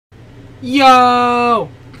Yo!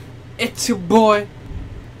 It's your boy.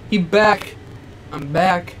 He back. I'm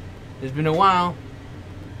back. It's been a while.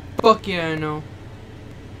 Fuck yeah, I know.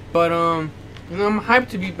 But you know, I'm hyped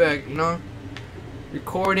to be back, you know.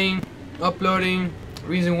 Recording, uploading.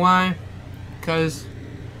 Reason why? Because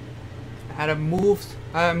I had to move.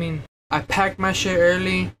 I packed my shit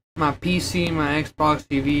early. My PC, my Xbox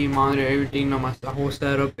TV, monitor, everything, you know, my whole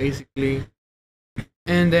setup basically.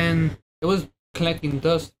 And then it was collecting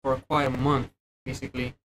dust for quite a month,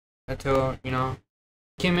 basically. Until, you know,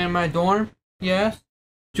 came in my dorm. Yes.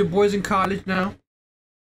 Your boy's in college now.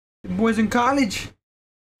 Your boy's in college.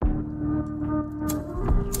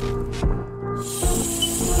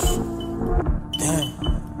 Damn.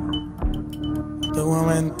 Te voy a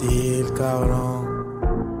mentir,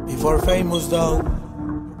 cabrón. Before famous though.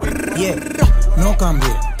 Yeah, no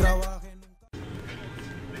cambié.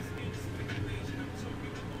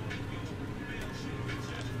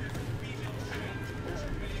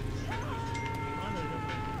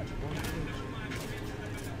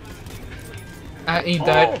 I ain't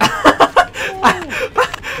that.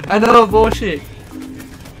 I know bullshit.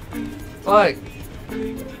 Fuck.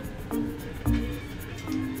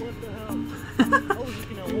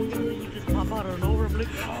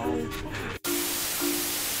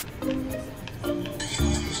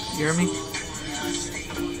 You hear me?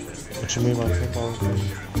 What you mean by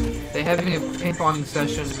paintballing? They having a paintballing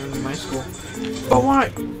session in my school. But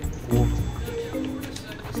what?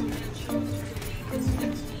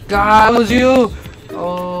 God, it was you!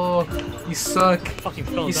 Oh, you suck.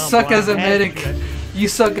 You suck as a medic. You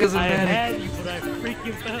suck as a medic. I had you, but I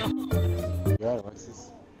freaking fell. Yeah, what's this?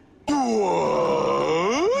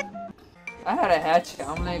 I had a hatchet.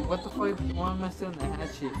 I'm like, what the fuck? Why am I still in the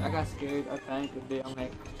hatchet? I got scared. I panicked a bit. I'm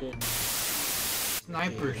like, shit.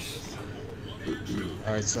 Snipers.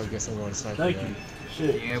 Alright, so I guess I'm going to sniper. Thank you.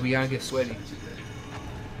 Shit. Yeah, we gotta get sweaty.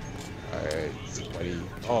 Alright, sweaty.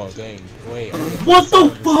 Oh, dang. Wait. What the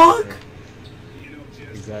fuck?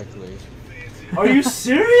 Exactly. Are you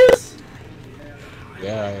serious?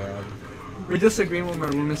 Yeah, I am. We're disagreeing with what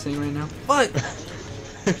my room is saying right now. But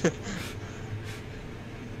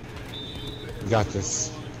We got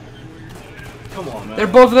this. Come on, man. they're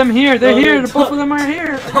both of them here. They're No, here. they're Both of them are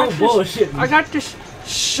here. I got Don't this- bullshit me. I got this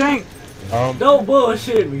shank. Don't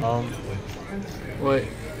bullshit me. What?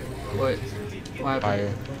 What? What? Fire.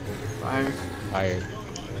 Fire. Fire.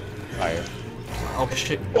 Fire. Oh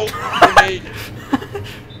shit. Oh,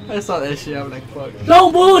 I saw that shit. I'm like, fuck.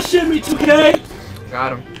 Don't bullshit me, 2K.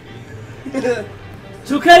 Got him.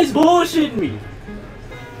 2K's bullshitting me.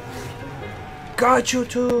 Got you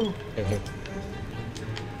too. I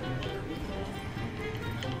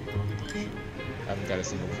haven't got a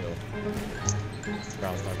single kill. This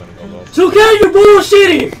round's not gonna go well. 2K, you're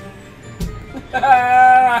bullshitting.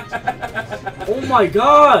 Oh my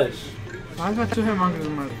gosh. I got two hit markers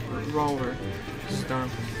in my revolver. Stun.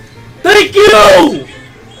 Thank you.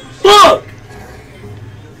 Fuck.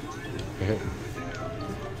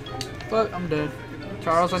 Fuck, I'm dead.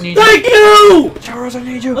 Charles, I need you. Thank you. Charles, I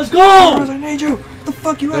need you. Let's Charles, go. I need you. What the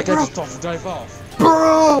fuck you at, That guy bro? just off, dive off.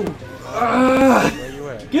 Bro! Where you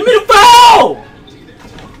at? Give me the foul.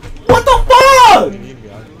 What the fuck? You need me,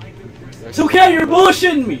 huh? 2K, you're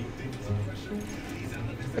bullshitting me.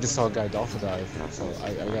 I just saw a guy dolphin dive, so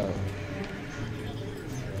I got.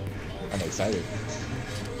 I'm excited.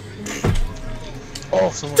 Oh,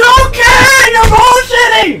 someone. 2K, you're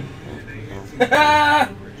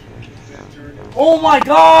bullshitting. Oh my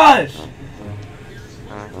gosh.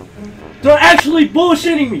 They're actually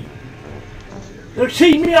bullshitting me. They're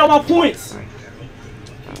cheating me out of my points.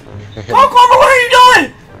 Oh, Carver, what are you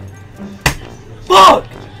doing? Fuck.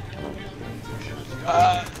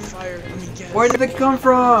 Fire. Let me get. Where did they come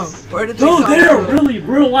from? Where did they Dude, come they're from? really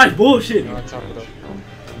real life bullshitting. No, chop it up.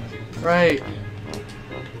 Right.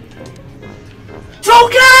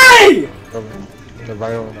 2K! They're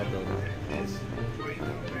right over that building.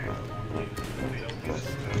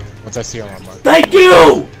 Once I see him, I'm like, Thank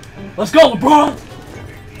you! Let's go, LeBron!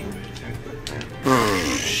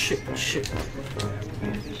 Shit, shit.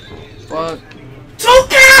 Fuck.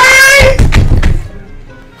 2K!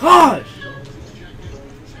 Gosh!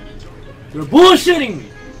 You're bullshitting me!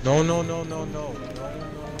 no.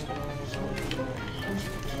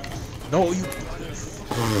 No, you.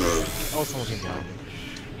 Oh, someone came behind me.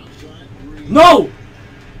 No!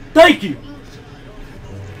 Thank you!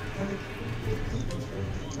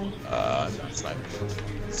 Not sniping.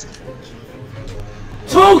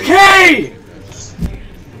 2K!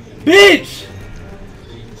 Bitch!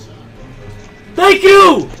 Thank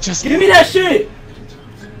you! Just give me that shit!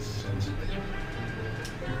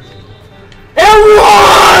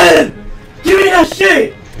 Everyone! that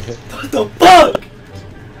shit! What the fuck?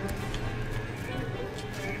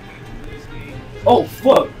 Oh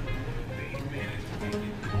fuck.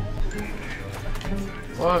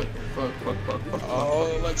 Fuck.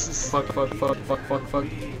 Oh, Alexis. Fuck.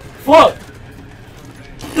 Fuck!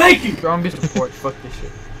 Thank you! Bro, I'm being support. Fuck this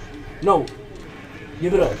shit. No.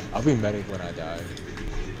 Give it up. I'll be medic when I die.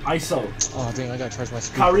 ISO. Oh dang, I gotta charge my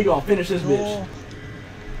speed. Kyrie gonna finish this bitch.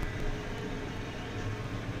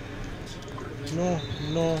 No.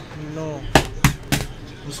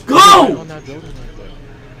 Let's On go! that building like that.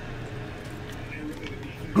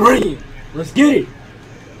 Green. Let's get it.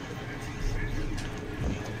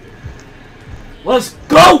 Let's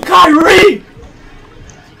go, Kyrie!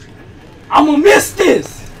 I'ma miss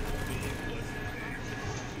this!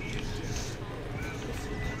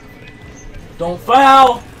 Don't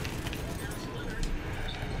foul!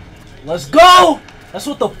 Let's go! That's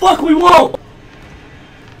what the fuck we want!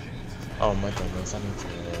 Oh my goodness, I need to.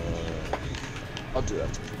 I'll do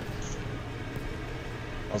that.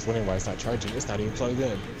 I was wondering why it's not charging. It's not even plugged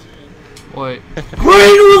in. What?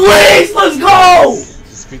 Green release! Let's go!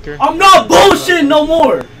 The speaker? I'm not bullshitting no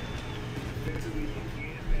more!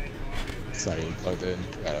 It's not even plugged in.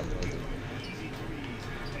 I gotta unplug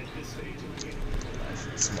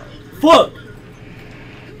it. Smart.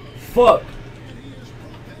 Fuck!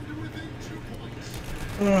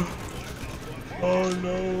 Oh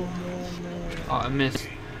no. Oh, I missed.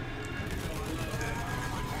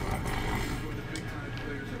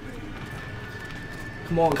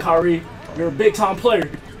 Come on, Kyrie. You're a big time player.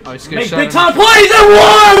 Oh, he's Make shot big at time me. plays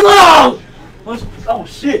at once! Oh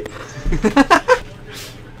shit.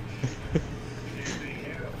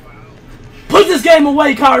 Put this game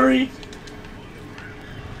away, Kyrie.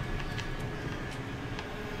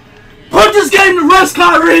 Put this game to rest,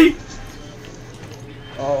 Kyrie.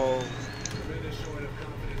 Oh.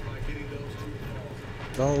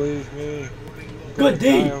 Don't leave me. Good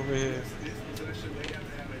D. Over here.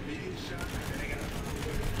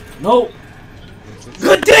 Nope.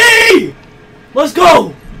 Good D. Let's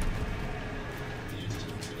go.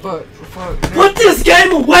 Fuck. Put this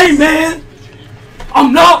game away, man.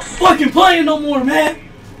 I'm not fucking playing no more, man.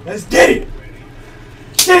 Let's get it.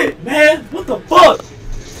 Shit, man. What the fuck?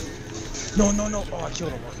 No. Oh, I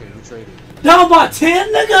killed him. Okay, we traded. Down by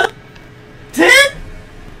 10, nigga? 10?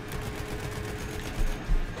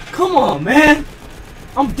 Come on, man.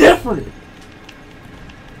 I'm different.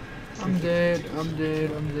 I'm dead.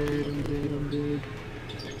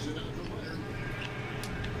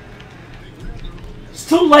 It's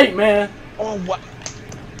too late, man. Oh, what?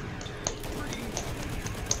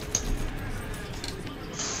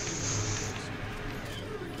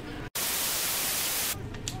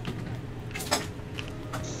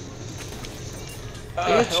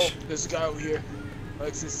 Help. There's a guy over here.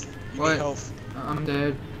 Alexis, you What? need health. I'm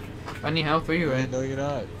dead. I need help. Where you at? No, you're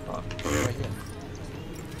not. Oh, Right here.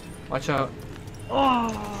 watch out. Oh!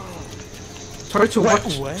 Torture, What?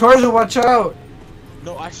 watch. What? Torture, watch out.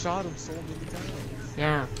 No, I shot him so many times.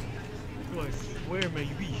 Yeah. Bro, I swear, man,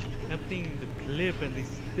 you be emptying the clip and they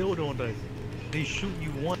still don't die. They shoot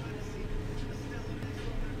you once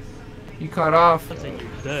You cut off. and you're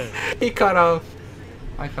dead. He cut off.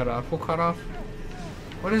 I cut off. Who cut off?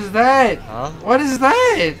 What is that? Huh? What is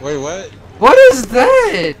that? Wait, what? What is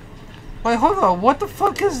that? Wait, hold on. What the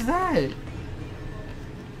fuck is that?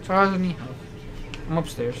 Charles, I need help. I'm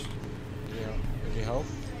upstairs. Yeah. Any health?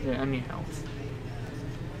 Yeah, I need help.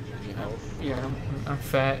 Any health? Yeah, I'm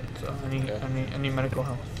fat, so I need, Okay. I need medical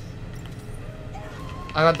help.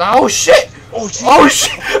 I got the. Oh shit! Oh, geez. Oh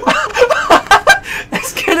shit! That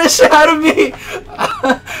scared the shit out of me.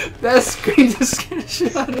 That scream just scared the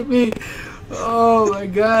shit out of me. Oh my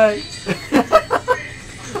god.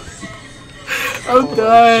 I'm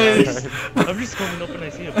done. I'm just coming up and I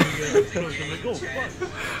see a big ass close. I'm like, oh fuck.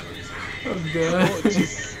 I'm done.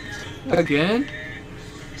 Again?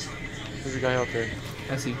 There's a guy out there.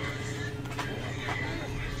 I see.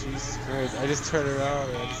 Jesus Christ. I just turn around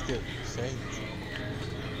and I just get shanked.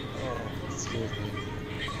 Oh, that scares me.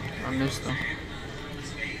 I missed them.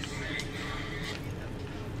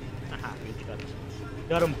 Haha, bitch, got him.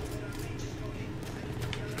 Got him.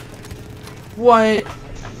 What?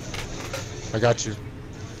 I got you.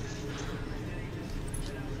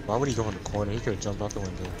 Why would he go in the corner? He could have jumped out the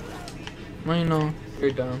window. I know.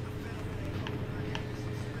 You're down.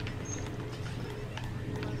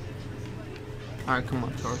 Alright, come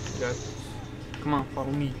on, Charles. You got this. Come on,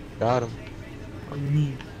 follow me. Got him. Follow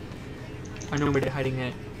me. I know where they're hiding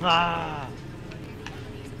at. Ah!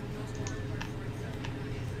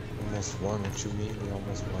 Almost won. What you mean? We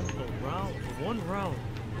almost won. For one round,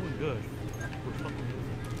 we're doing good. We're fucking good.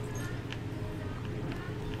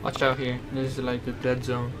 Watch out here. This is like the dead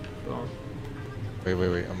zone. So.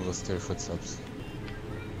 Wait. I'm gonna steer footsteps.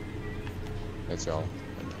 That's y'all.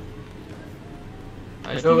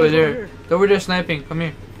 It's over there. They're over there sniping. Come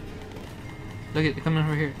here. Look at, they're coming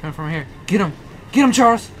over here. Coming from here. Get him. Get him,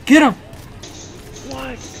 Charles. Get him.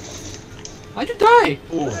 What? How'd you die?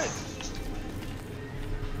 Ooh.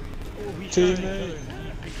 Oh, we shot Teammate. each other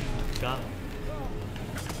and he freaking got him.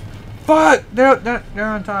 Fuck! They're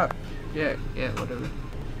on top. Yeah, whatever.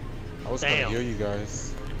 I was Damn. gonna heal you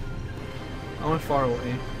guys. I went far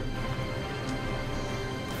away.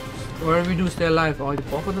 Whatever we do, stay alive. Oh, did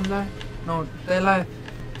both of them die? No, stay alive.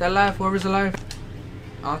 Stay alive. Whoever's alive.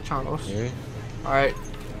 Oh, Charles. Yeah. Alright.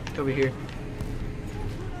 Over here.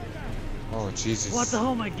 Oh Jesus. What the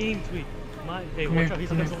hell? My game tweak. Hey, Come watch here, out. He's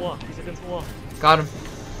come against here. the wall. He's against the wall. Got him.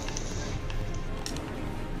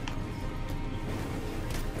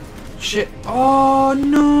 Shit. Oh,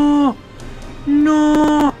 no.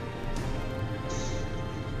 No.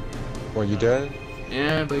 Well, you dead?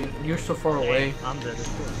 Yeah, but you're so far away. Hey, I'm dead.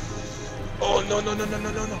 Of course. Oh no. Oh,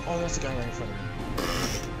 that's the guy right in front of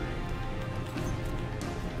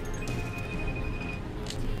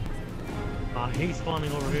me. He's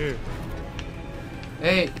spawning over here.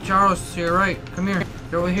 Hey, Charles, to your right. Come here.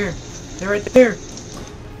 They're over here. They're right there.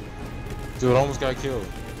 Dude, almost got killed.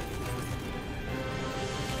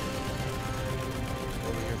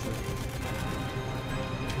 Over here for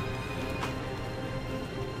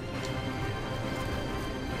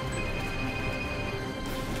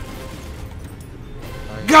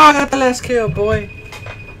God, I got the last kill, boy.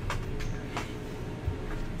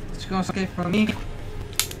 It's gonna escape from me.